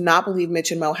she does not believe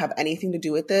Mitch and Mo have anything to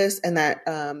do with this, and that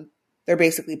they're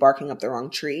basically barking up the wrong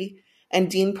tree. And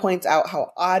Dean points out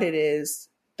how odd it is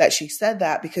that she said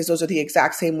that, because those are the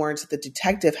exact same words that the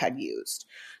detective had used.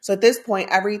 So at this point,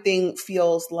 everything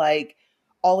feels like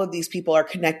all of these people are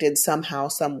connected somehow,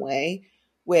 some way,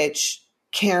 which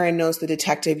Karen knows the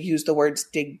detective used the words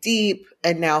dig deep,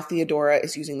 and now Theodora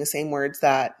is using the same words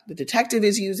that the detective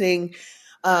is using.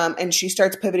 And she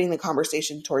starts pivoting the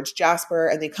conversation towards Jasper,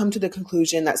 and they come to the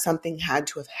conclusion that something had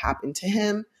to have happened to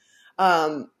him.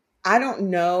 I don't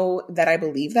know that I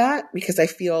believe that, because I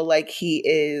feel like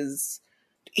he's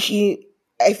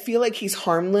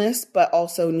harmless, but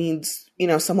also needs,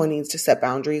 someone needs to set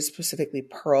boundaries, specifically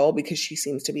Pearl, because she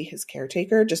seems to be his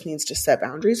caretaker, just needs to set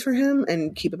boundaries for him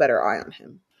and keep a better eye on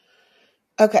him.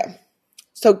 Okay.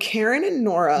 So Karen and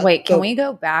Nora. Wait, can we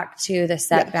go back to the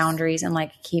set boundaries and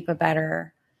like keep a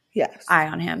better eye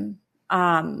on him?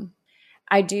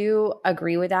 I do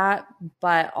agree with that,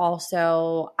 but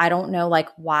also I don't know like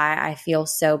why I feel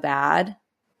so bad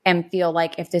and feel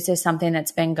like if this is something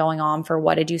that's been going on for,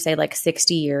 what did you say, like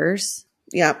 60 years?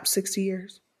 Yeah, 60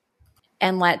 years.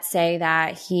 And let's say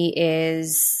that he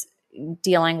is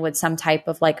dealing with some type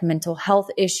of like mental health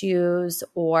issues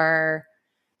or,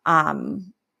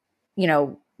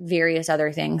 various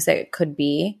other things that it could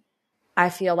be. I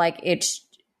feel like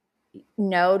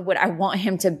Node, would I want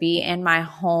him to be in my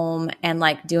home and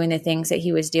like doing the things that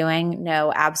he was doing?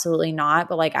 No, absolutely not.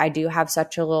 But like I do have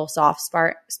such a little soft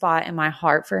spot in my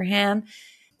heart for him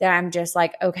that I'm just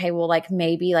like, okay, well, like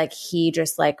maybe like he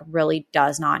just like really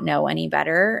does not know any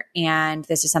better. And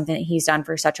this is something that he's done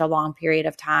for such a long period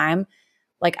of time.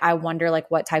 Like I wonder like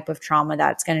what type of trauma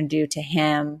that's going to do to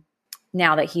him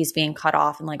now that he's being cut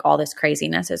off and like all this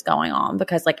craziness is going on,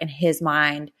 because like in his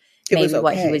mind, maybe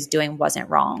what he was doing wasn't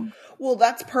wrong. Well,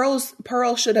 that's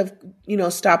Pearl should have,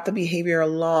 stopped the behavior a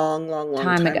long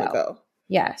time ago.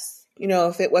 Yes.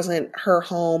 If it wasn't her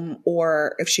home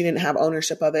or if she didn't have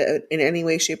ownership of it in any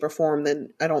way, shape, or form,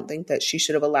 then I don't think that she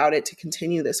should have allowed it to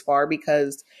continue this far,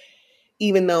 because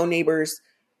even though neighbors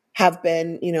have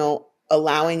been,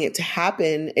 allowing it to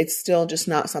happen, it's still just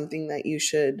not something that you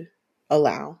should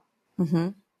allow. Mm-hmm.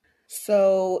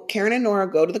 So Karen and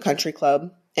Nora go to the country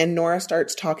club, and Nora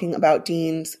starts talking about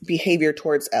Dean's behavior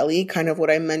towards Ellie, kind of what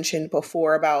I mentioned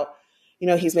before about,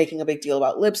 he's making a big deal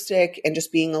about lipstick and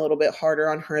just being a little bit harder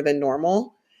on her than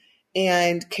normal.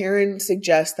 And Karen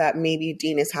suggests that maybe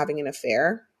Dean is having an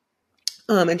affair.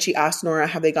 And she asks Nora,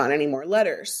 have they gotten any more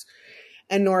letters?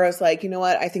 And Nora's like, you know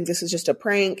what? I think this is just a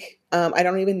prank. I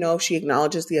don't even know if she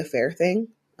acknowledges the affair thing.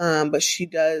 But she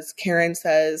does. Karen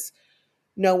says,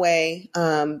 no way.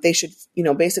 They should,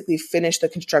 basically finish the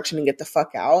construction and get the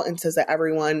fuck out, and says that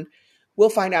everyone will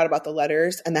find out about the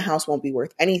letters and the house won't be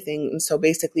worth anything. And so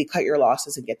basically cut your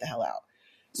losses and get the hell out.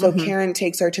 So Karen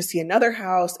takes her to see another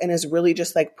house and is really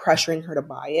just like pressuring her to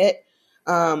buy it.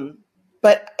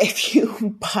 But if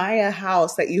you buy a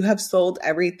house that you have sold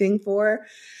everything for,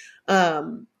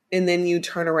 and then you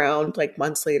turn around like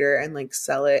months later and like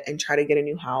sell it and try to get a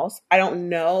new house, I don't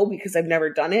know because I've never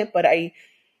done it, but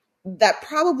that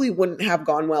probably wouldn't have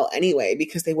gone well anyway,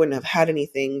 because they wouldn't have had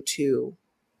anything to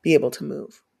be able to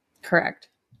move. Correct.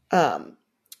 And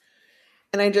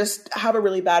I just have a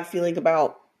really bad feeling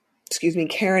about,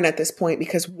 Karen at this point,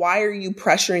 because why are you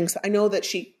pressuring? I know that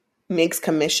she makes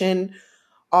commission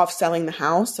off selling the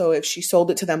house. So if she sold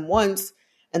it to them once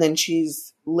and then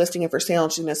she's listing it for sale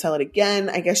and she's going to sell it again,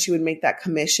 I guess she would make that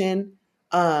commission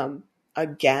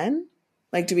again.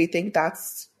 Like, do we think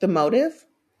that's the motive?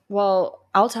 Well,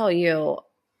 I'll tell you,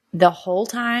 the whole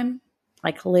time,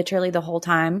 like literally the whole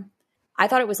time, I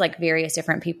thought it was like various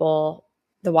different people.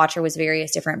 The Watcher was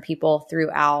various different people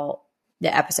throughout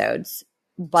the episodes.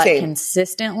 But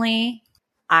consistently,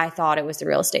 I thought it was the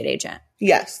real estate agent.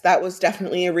 Yes, that was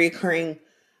definitely a recurring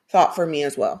thought for me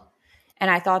as well.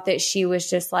 And I thought that she was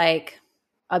just like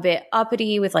a bit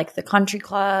uppity with like the country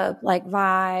club like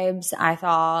vibes. I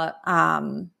thought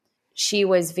she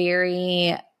was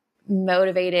very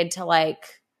motivated to like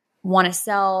want to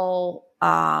sell,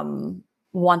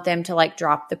 want them to like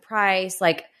drop the price.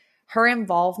 Like her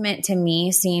involvement to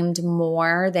me seemed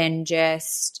more than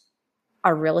just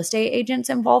a real estate agent's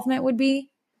involvement would be.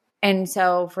 And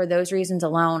so for those reasons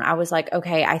alone, I was like,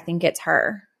 okay, I think it's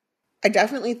her. I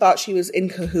definitely thought she was in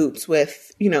cahoots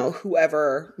with,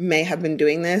 whoever may have been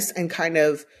doing this and kind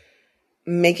of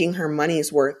making her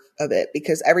money's worth of it,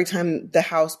 because every time the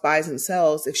house buys and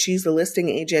sells, if she's the listing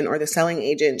agent or the selling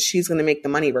agent, she's going to make the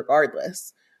money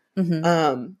regardless.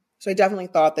 Mm-hmm. So I definitely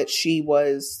thought that she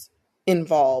was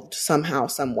involved somehow,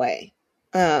 some way.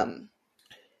 Now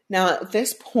at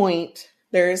this point,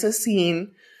 there is a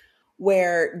scene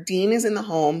where Dean is in the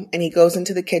home and he goes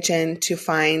into the kitchen to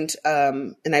find,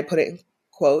 and I put it in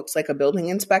quotes, like a building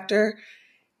inspector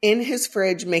in his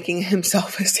fridge making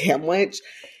himself a sandwich.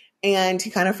 And he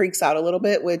kind of freaks out a little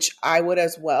bit, which I would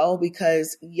as well,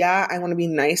 because I want to be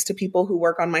nice to people who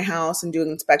work on my house and doing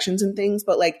inspections and things.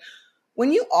 But like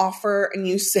when you offer and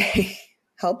you say,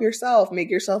 help yourself,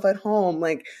 make yourself at home,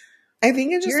 like I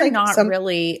think it's just you're like not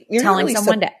really telling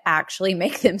someone to actually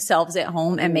make themselves at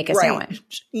home and make a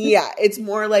sandwich. Yeah, it's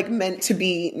more like meant to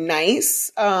be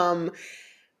nice. But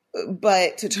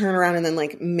to turn around and then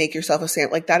like make yourself a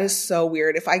sandwich, like that is so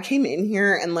weird. If I came in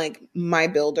here and like my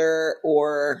builder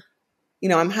or,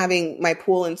 I'm having my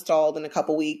pool installed in a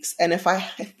couple weeks, and if I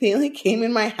really came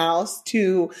in my house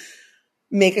to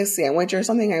make a sandwich or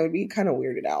something, I would be kind of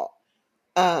weirded out.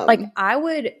 Like I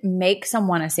would make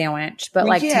someone a sandwich, but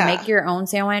like to make your own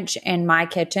sandwich in my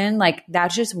kitchen, like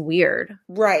that's just weird.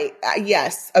 Right.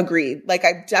 Yes. Agreed. Like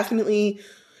I've definitely,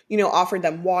 offered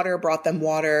them water, brought them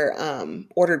water,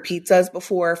 ordered pizzas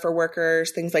before for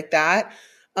workers, things like that.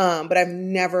 But I've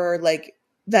never like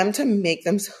them to make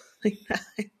them like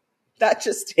that. That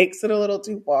just takes it a little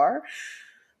too far.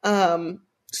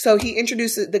 So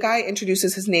the guy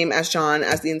introduces his name as John,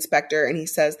 as the inspector, and he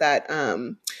says that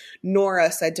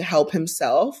Nora said to help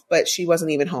himself, but she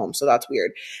wasn't even home, so that's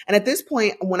weird. And at this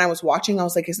point, when I was watching, I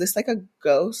was like, is this like a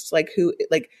ghost? Like, who,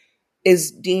 like,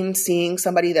 is Dean seeing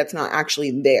somebody that's not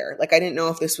actually there? Like, I didn't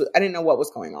know what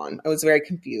was going on. I was very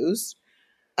confused.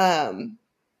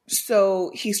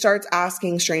 So he starts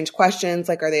asking strange questions,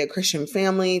 like, are they a Christian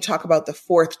family? Talk about the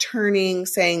fourth turning,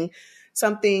 saying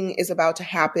something is about to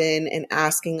happen, and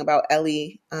asking about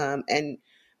Ellie, and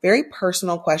very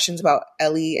personal questions about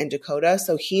Ellie and Dakota.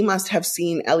 So he must have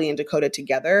seen Ellie and Dakota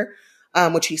together,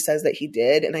 which he says that he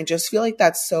did. And I just feel like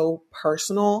that's so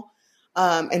personal,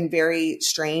 and very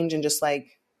strange, and just like,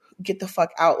 get the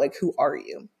fuck out. Like, who are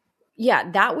you?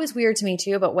 Yeah, that was weird to me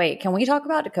too. But wait, can we talk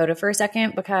about Dakota for a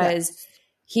second? Because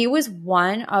he was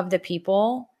one of the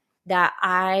people that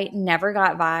I never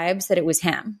got vibes that it was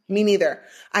him. Me neither.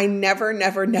 I never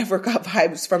got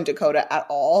vibes from Dakota at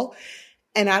all.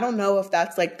 And I don't know if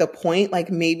that's like the point.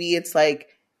 Like, maybe it's like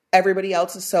everybody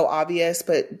else is so obvious,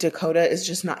 but Dakota is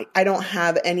just not. I don't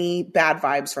have any bad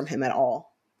vibes from him at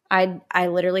all. I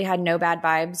literally had no bad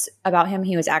vibes about him.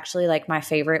 He was actually like my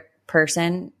favorite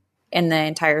person in the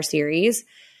entire series.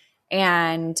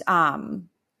 And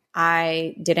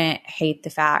I didn't hate the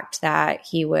fact that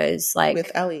he was like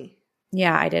with Ellie.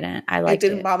 Yeah, I didn't. I liked it.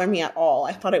 Didn't bother me at all.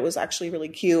 I thought it was actually really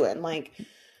cute, and like,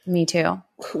 me too.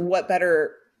 What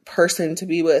better person to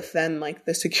be with than like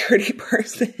the security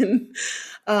person?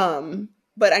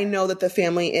 But I know that the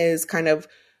family is kind of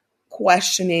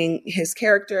questioning his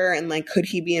character, and like, could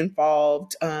he be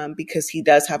involved? Because he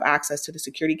does have access to the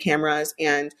security cameras,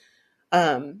 and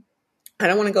I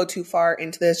don't want to go too far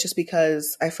into this just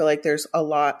because I feel like there's a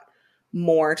lot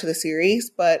more to the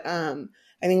series, but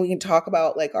I think we can talk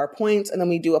about like our points, and then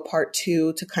we do a part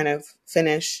 2 to kind of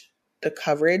finish the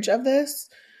coverage of this.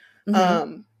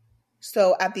 Mm-hmm.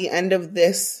 So at the end of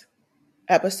this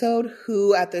episode,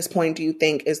 who at this point do you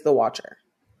think is the Watcher?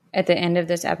 At the end of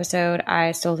this episode,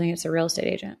 I still think it's a real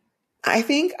estate agent. I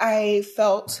think I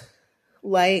felt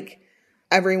like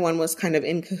everyone was kind of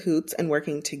in cahoots and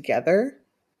working together.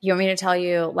 You want me to tell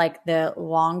you like the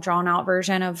long drawn out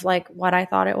version of like what I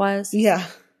thought it was? Yeah.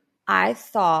 I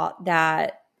thought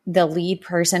that the lead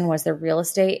person was the real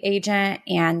estate agent,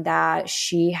 and that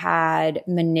she had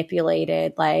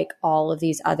manipulated like all of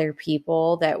these other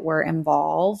people that were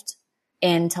involved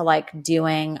into like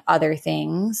doing other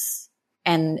things,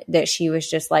 and that she was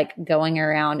just like going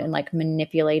around and like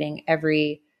manipulating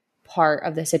every part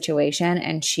of the situation,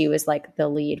 and she was like the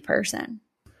lead person.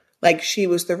 Like, she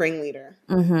was the ringleader.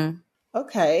 Mm-hmm.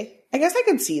 Okay. I guess I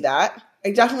could see that.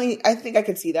 I think I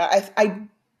could see that. I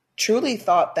truly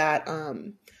thought that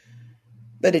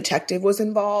the detective was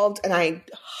involved, and I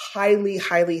highly,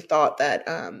 highly thought that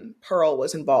Pearl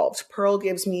was involved. Pearl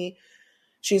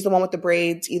she's the one with the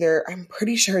braids. I'm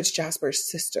pretty sure it's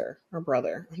Jasper's sister or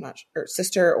brother. I'm not sure.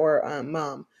 Sister or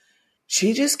mom.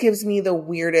 She just gives me the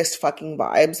weirdest fucking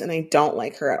vibes, and I don't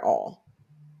like her at all.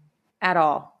 At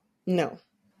all? No.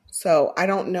 So I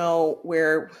don't know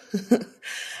where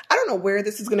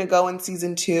this is going to go in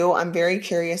season 2. I'm very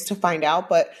curious to find out,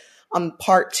 but on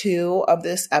part 2 of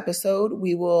this episode,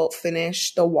 we will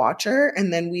finish The Watcher,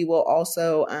 and then we will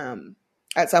also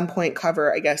at some point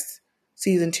cover, I guess,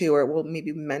 season 2, or we'll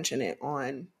maybe mention it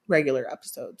on regular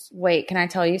episodes. Wait, can I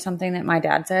tell you something that my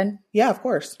dad said? Yeah, of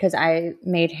course. Because I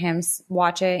made him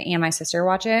watch it and my sister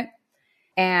watch it.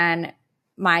 And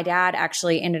my dad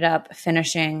actually ended up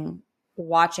finishing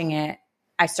watching it.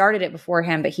 I started it before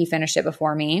him, but he finished it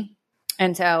before me.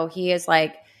 And so he is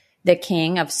like the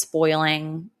king of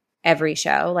spoiling every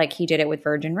show. Like, he did it with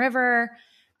Virgin River.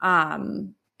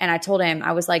 And I told him,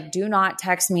 I was like, do not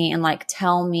text me and like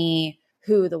tell me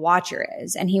who the Watcher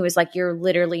is. And he was like, you're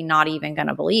literally not even going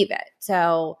to believe it.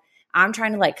 So I'm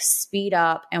trying to like speed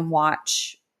up and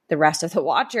watch the rest of the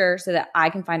Watcher so that I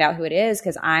can find out who it is.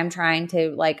 Cause I'm trying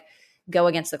to like go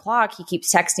against the clock. He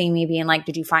keeps texting me being like,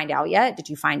 did you find out yet? Did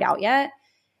you find out yet?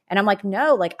 And I'm like,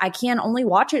 no, like I can only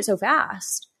watch it so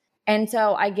fast. And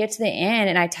so I get to the end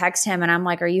and I text him and I'm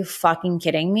like, are you fucking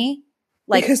kidding me?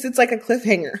 Like, because it's like a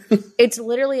cliffhanger. It's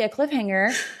literally a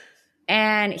cliffhanger.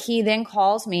 And he then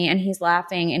calls me and he's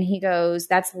laughing and he goes,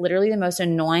 that's literally the most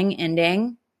annoying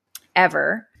ending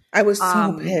ever. I was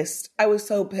so pissed. I was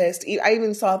so pissed. I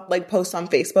even saw like posts on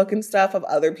Facebook and stuff of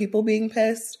other people being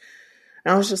pissed.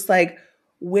 And I was just like,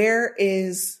 where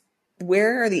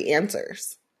are the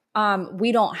answers?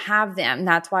 We don't have them.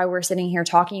 That's why we're sitting here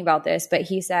talking about this. But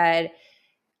he said,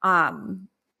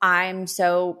 I'm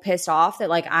so pissed off that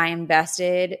like I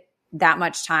invested that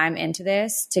much time into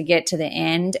this to get to the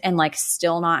end and like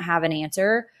still not have an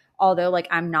answer. although like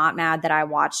I'm not mad that I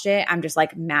watched it. I'm just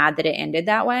like mad that it ended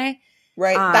that way.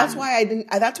 Right. That's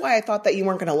why I thought that you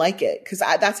weren't going to like it. Cause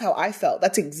that's how I felt.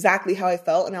 That's exactly how I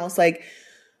felt. And I was like,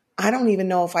 I don't even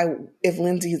know if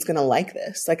Lindsay is going to like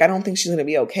this. Like, I don't think she's going to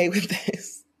be okay with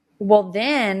this. Well,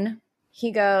 then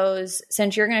he goes,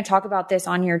 since you're going to talk about this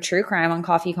on your true crime on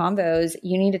Coffee Convos,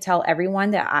 you need to tell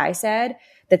everyone that I said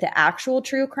that the actual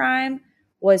true crime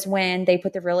was when they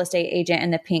put the real estate agent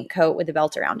in the pink coat with the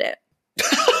belt around it.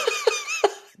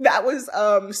 That was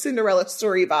Cinderella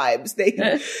story vibes.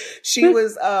 She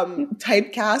was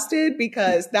typecasted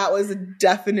because that was a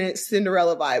definite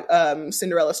Cinderella vibe,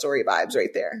 Cinderella story vibes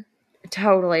right there.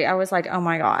 Totally. I was like, oh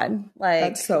my God. Like,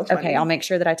 that's so funny. Okay, I'll make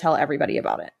sure that I tell everybody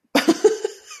about it.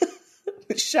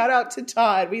 Shout out to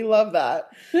Todd. We love that.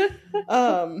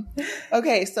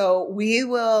 Okay, so we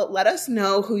will let us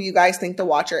know who you guys think the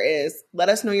Watcher is. Let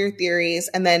us know your theories.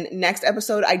 And then next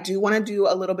episode, I do want to do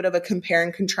a little bit of a compare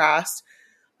and contrast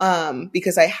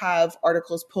because I have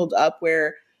articles pulled up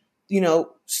where,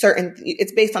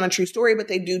 it's based on a true story, but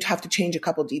they do have to change a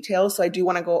couple details. So I do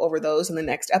want to go over those in the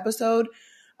next episode.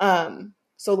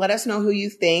 So let us know who you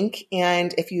think.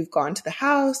 And if you've gone to the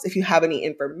house, if you have any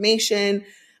information,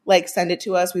 send it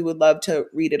to us. We would love to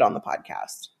read it on the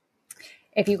podcast.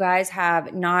 If you guys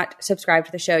have not subscribed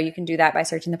to the show, you can do that by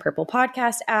searching the Purple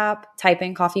Podcast app, type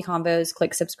in Coffee Convos,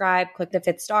 click subscribe, click the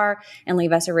 5th star, and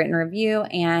leave us a written review.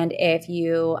 And if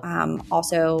you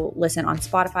also listen on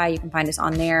Spotify, you can find us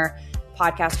on there,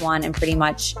 Podcast One, and pretty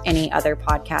much any other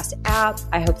podcast app.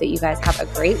 I hope that you guys have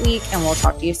a great week, and we'll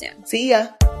talk to you soon. See ya.